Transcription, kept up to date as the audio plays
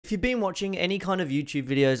If you've been watching any kind of YouTube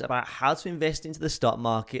videos about how to invest into the stock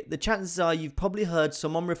market, the chances are you've probably heard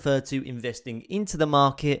someone refer to investing into the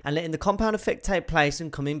market and letting the compound effect take place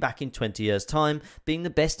and coming back in 20 years time being the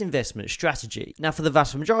best investment strategy. Now for the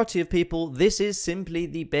vast majority of people, this is simply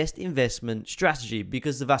the best investment strategy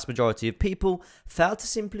because the vast majority of people fail to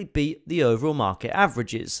simply beat the overall market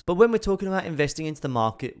averages. But when we're talking about investing into the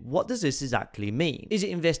market, what does this exactly mean? Is it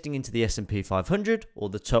investing into the S&P 500 or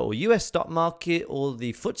the total US stock market or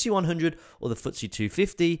the FTSE 100 or the FTSE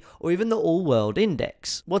 250 or even the all-world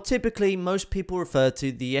index? Well, typically most people refer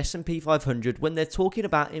to the S&P 500 when they're talking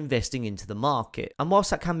about investing into the market. And whilst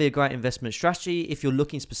that can be a great investment strategy if you're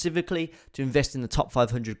looking specifically to invest in the top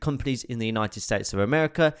 500 companies in the United States of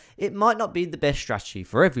America, it might not be the best strategy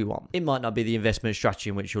for everyone. It might not be the investment strategy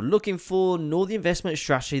in which you're looking for, nor the investment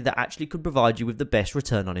strategy that actually could provide you with the best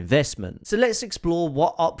return on investment. So let's explore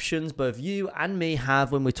what options both you and me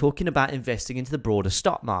have when we're talking about investing into the broader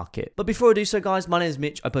stock market. But before I do so, guys, my name is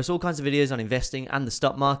Mitch. I post all kinds of videos on investing and the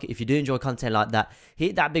stock market. If you do enjoy content like that,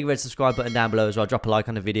 hit that big red subscribe button down below as well. Drop a like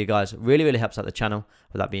on the video, guys. It really helps out the channel.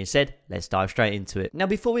 With that being said, let's dive straight into it. Now,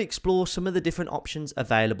 before we explore some of the different options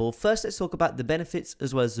available, first let's talk about the benefits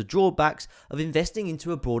as well as the drawbacks of investing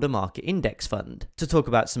into a broader market index fund. To talk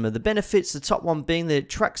about some of the benefits, the top one being that it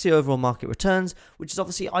tracks the overall market returns, which is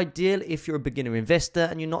obviously ideal if you're a beginner investor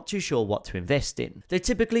and you're not too sure what to invest in. They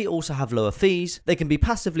typically also have lower fees, they can be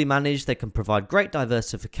passively managed, they can provide great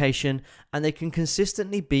diversification, and they can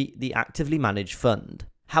consistently beat the actively managed fund.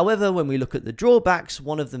 However, when we look at the drawbacks,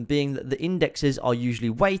 one of them being that the indexes are usually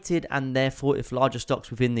weighted, and therefore if larger stocks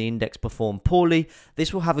within the index perform poorly,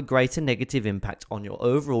 this will have a greater negative impact on your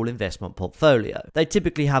overall investment portfolio. They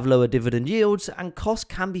typically have lower dividend yields, and costs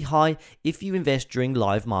can be high if you invest during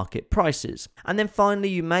live market prices. And then finally,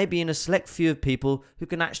 you may be in a select few of people who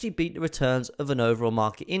can actually beat the returns of an overall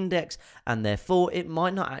market index, and therefore it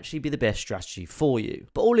might not actually be the best strategy for you.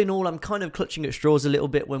 But all in all, I'm kind of clutching at straws a little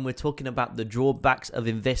bit when we're talking about the drawbacks of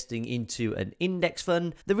investing into an index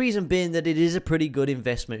fund. The reason being that it is a pretty good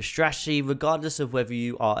investment strategy regardless of whether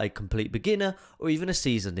you are a complete beginner or even a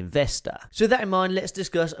seasoned investor. So with that in mind, let's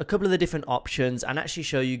discuss a couple of the different options and actually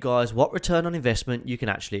show you guys what return on investment you can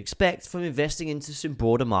actually expect from investing into some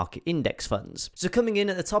broader market index funds. So coming in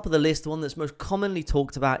at the top of the list, the one that's most commonly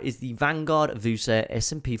talked about is the Vanguard VUSA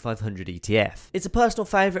S&P 500 ETF. It's a personal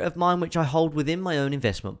favorite of mine which I hold within my own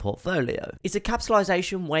investment portfolio. It's a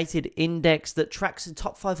capitalization weighted index that tracks the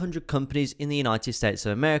top 500 companies in the United States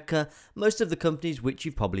of America, most of the companies which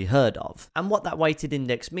you've probably heard of. And what that weighted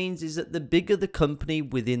index means is that the bigger the company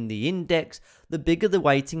within the index, the bigger the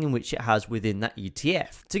weighting in which it has within that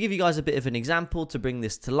ETF. To give you guys a bit of an example to bring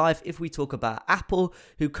this to life, if we talk about Apple,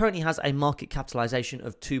 who currently has a market capitalization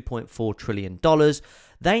of $2.4 trillion,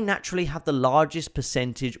 they naturally have the largest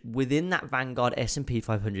percentage within that Vanguard S&P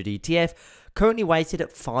 500 ETF, currently weighted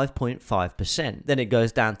at 5.5%. Then it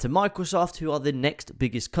goes down to Microsoft, who are the next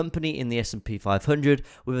biggest company in the S&P 500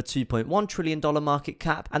 with a $2.1 trillion market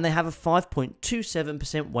cap, and they have a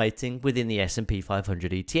 5.27% weighting within the S&P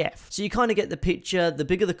 500 ETF. So you kind of get the picture. The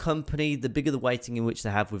bigger the company, the bigger the weighting in which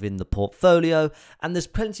they have within the portfolio, and there's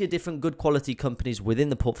plenty of different good quality companies within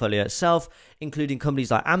the portfolio itself, including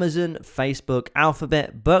companies like Amazon, Facebook,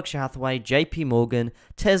 Alphabet, Berkshire Hathaway, JP Morgan,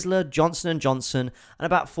 Tesla, Johnson & Johnson, and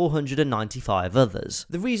about 495 others.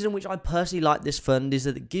 The reason which I personally like this fund is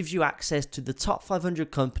that it gives you access to the top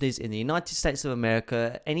 500 companies in the United States of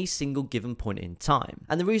America at any single given point in time.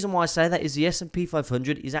 And the reason why I say that is the S&P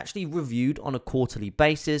 500 is actually reviewed on a quarterly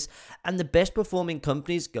basis, and the best performing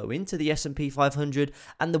companies go into the S&P 500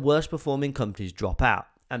 and the worst performing companies drop out.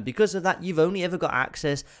 And because of that, you've only ever got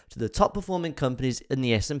access to the top performing companies in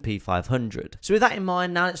the S&P 500. So with that in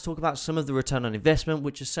mind, now let's talk about some of the return on investment,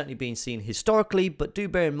 which has certainly been seen historically, but do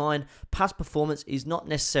bear in mind, past performance is not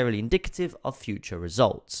necessarily indicative of future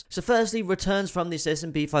results. So firstly, returns from this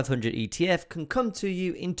S&P 500 ETF can come to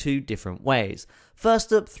you in two different ways.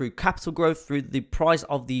 First up, through capital growth, through the price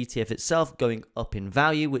of the ETF itself going up in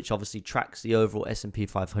value, which obviously tracks the overall S&P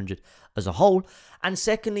 500 as a whole. And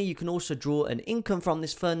secondly, you can also draw an income from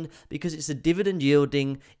this fund because it's a dividend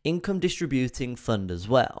yielding, income distributing fund as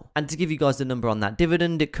well. And to give you guys the number on that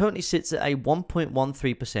dividend, it currently sits at a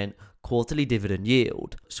 1.13% quarterly dividend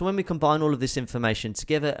yield. So when we combine all of this information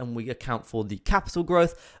together and we account for the capital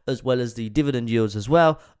growth as well as the dividend yields as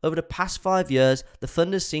well, over the past 5 years, the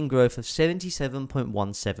fund has seen growth of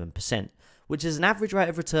 77.17%, which is an average rate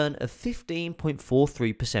of return of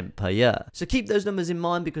 15.43% per year. So keep those numbers in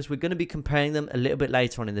mind because we're going to be comparing them a little bit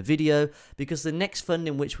later on in the video, because the next fund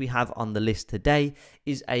in which we have on the list today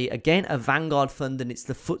is again a Vanguard fund, and it's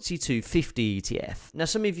the FTSE 250 ETF. Now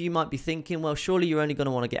some of you might be thinking, well, surely you're only going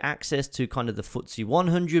to want to get access to kind of the FTSE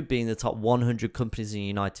 100, being the top 100 companies in the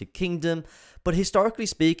United Kingdom. But historically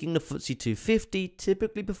speaking, the FTSE 250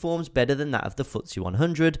 typically performs better than that of the FTSE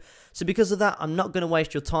 100. So because of that, I'm not going to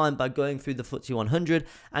waste your time by going through the FTSE 100,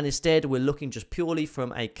 and instead we're looking just purely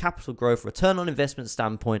from a capital growth return on investment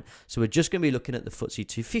standpoint. So we're just going to be looking at the FTSE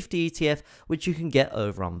 250 ETF, which you can get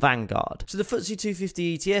over on Vanguard. So the FTSE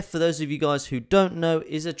 250 ETF, for those of you guys who don't know,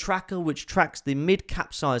 is a tracker which tracks the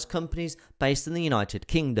mid-cap size companies based in the United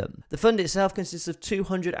Kingdom. The fund itself consists of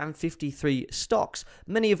 253 stocks,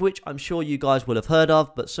 many of which I'm sure you guys will have heard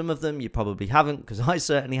of, but some of them you probably haven't, because I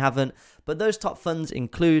certainly haven't. But those top funds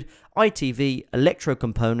include ITV, Electro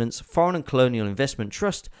Components, Foreign and Colonial Investment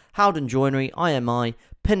Trust, Howden Joinery, IMI,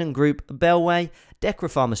 Pennon Group, Bellway, Decra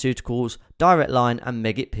Pharmaceuticals, Direct Line, and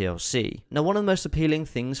Megit PLC. Now, one of the most appealing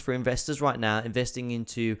things for investors right now investing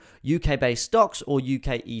into UK-based stocks or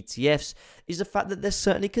UK ETFs is the fact that they're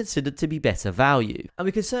certainly considered to be better value. And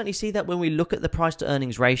we can certainly see that when we look at the price to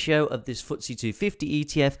earnings ratio of this FTSE 250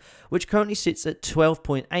 ETF, which currently sits at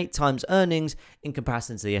 12.8 times earnings in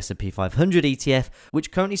comparison to the S&P 500 ETF,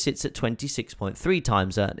 which currently sits at 26.3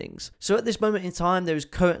 times earnings. So at this moment in time, there is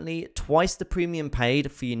currently twice the premium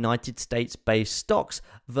paid for United States-based stocks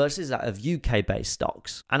versus that of UK-based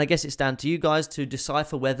stocks. And I guess it's down to you guys to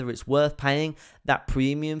decipher whether it's worth paying that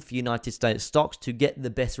premium for United States stocks to get the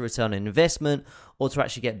better return on investment, or to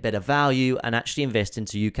actually get better value and actually invest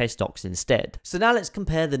into UK stocks instead. So now let's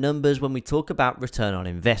compare the numbers when we talk about return on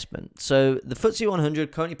investment. So the FTSE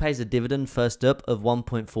 100 currently pays a dividend first up of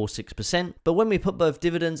 1.46%, but when we put both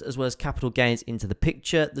dividends as well as capital gains into the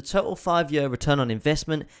picture, the total 5-year return on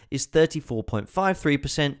investment is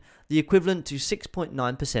 34.53%, the equivalent to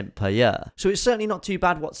 6.9% per year. So it's certainly not too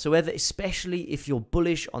bad whatsoever, especially if you're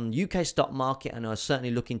bullish on the UK stock market and are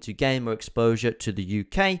certainly looking to gain more exposure to the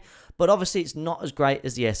UK. But obviously it's not as great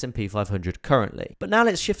as the S&P 500 currently. But now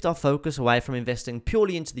let's shift our focus away from investing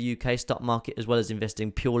purely into the UK stock market as well as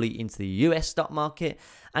investing purely into the US stock market,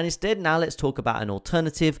 and instead now let's talk about an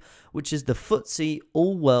alternative, which is the FTSE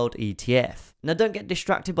All World ETF. Now don't get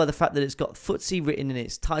distracted by the fact that it's got FTSE written in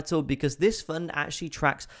its title, because this fund actually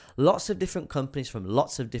tracks lots of different companies from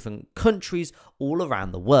lots of different countries all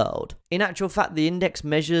around the world. In actual fact, the index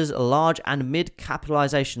measures large and mid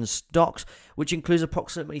capitalization stocks, which includes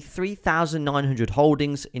approximately 3,900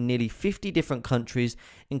 holdings in nearly 50 different countries,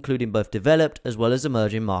 including both developed as well as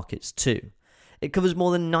emerging markets too. It covers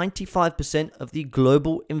more than 95% of the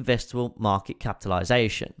global investable market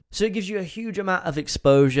capitalization. So it gives you a huge amount of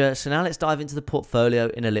exposure. So now let's dive into the portfolio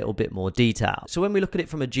in a little bit more detail. So when we look at it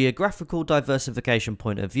from a geographical diversification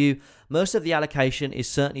point of view, most of the allocation is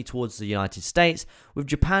certainly towards the United States, with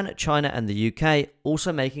Japan, China, and the UK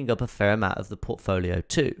also making up a fair amount of the portfolio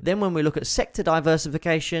too. Then when we look at sector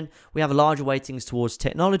diversification, we have larger weightings towards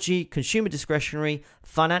technology, consumer discretionary,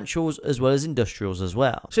 financials, as well as industrials as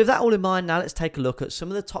well. So with that all in mind, now let's take a look at some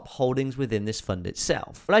of the top holdings within this fund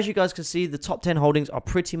itself. Well, as you guys can see, the top 10 holdings are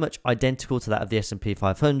pretty much identical to that of the S&P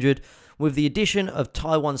 500, with the addition of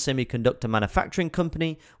Taiwan Semiconductor Manufacturing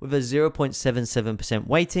Company with a 0.77%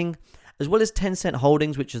 weighting, as well as Tencent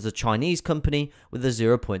Holdings, which is a Chinese company with a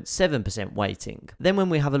 0.7% weighting. Then when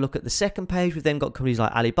we have a look at the second page, we've then got companies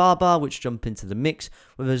like Alibaba, which jump into the mix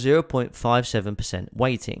with a 0.57%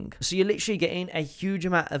 weighting. So you're literally getting a huge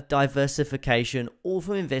amount of diversification, all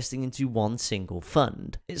from investing into one single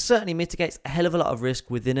fund. It certainly mitigates a hell of a lot of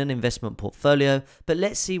risk within an investment portfolio, but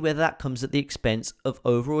let's see whether that comes at the expense of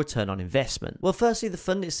overall return on investment. Well, firstly, the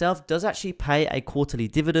fund itself does actually pay a quarterly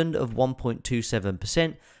dividend of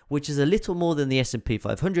 1.27%, which is a little more than the S&P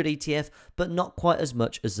 500 ETF, but not quite as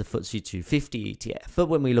much as the FTSE 250 ETF. But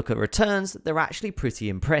when we look at returns, they're actually pretty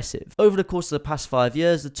impressive. Over the course of the past 5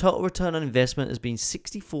 years, the total return on investment has been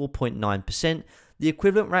 64.9%, the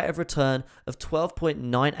equivalent rate of return of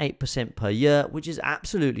 12.98% per year, which is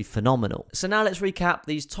absolutely phenomenal. So now let's recap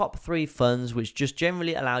these top 3 funds, which just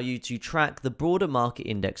generally allow you to track the broader market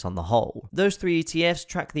index on the whole. Those 3 ETFs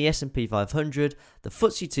track the S&P 500, the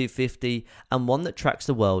FTSE 250, and one that tracks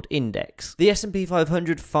the world index. The S&P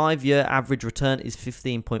 500 5-year average return is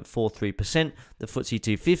 15.43%, the FTSE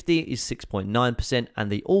 250 is 6.9%,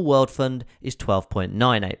 and the All World Fund is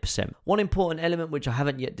 12.98%. One important element which I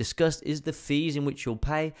haven't yet discussed is the fees in which you'll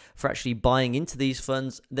pay for actually buying into these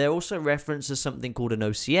funds. They're also referenced as something called an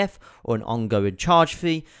OCF, or an ongoing charge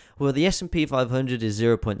fee, where the S&P 500 is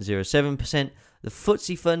 0.07%, The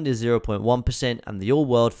FTSE fund is 0.1% and the All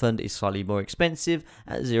World fund is slightly more expensive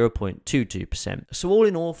at 0.22%. So all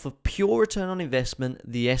in all, for pure return on investment,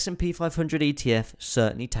 the S&P 500 ETF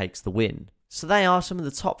certainly takes the win. So they are some of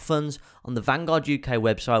the top funds on the Vanguard UK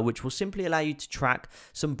website, which will simply allow you to track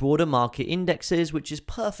some broader market indexes, which is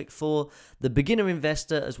perfect for the beginner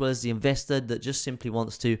investor as well as the investor that just simply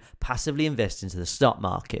wants to passively invest into the stock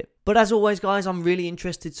market. But as always, guys, I'm really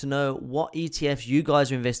interested to know what ETFs you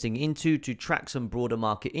guys are investing into to track some broader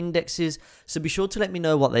market indexes. So be sure to let me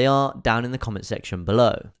know what they are down in the comment section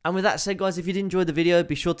below. And with that said, guys, if you did enjoy the video,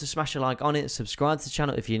 be sure to smash a like on it, subscribe to the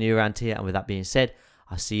channel if you're new around here. And with that being said,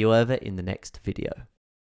 I'll see you over in the next video.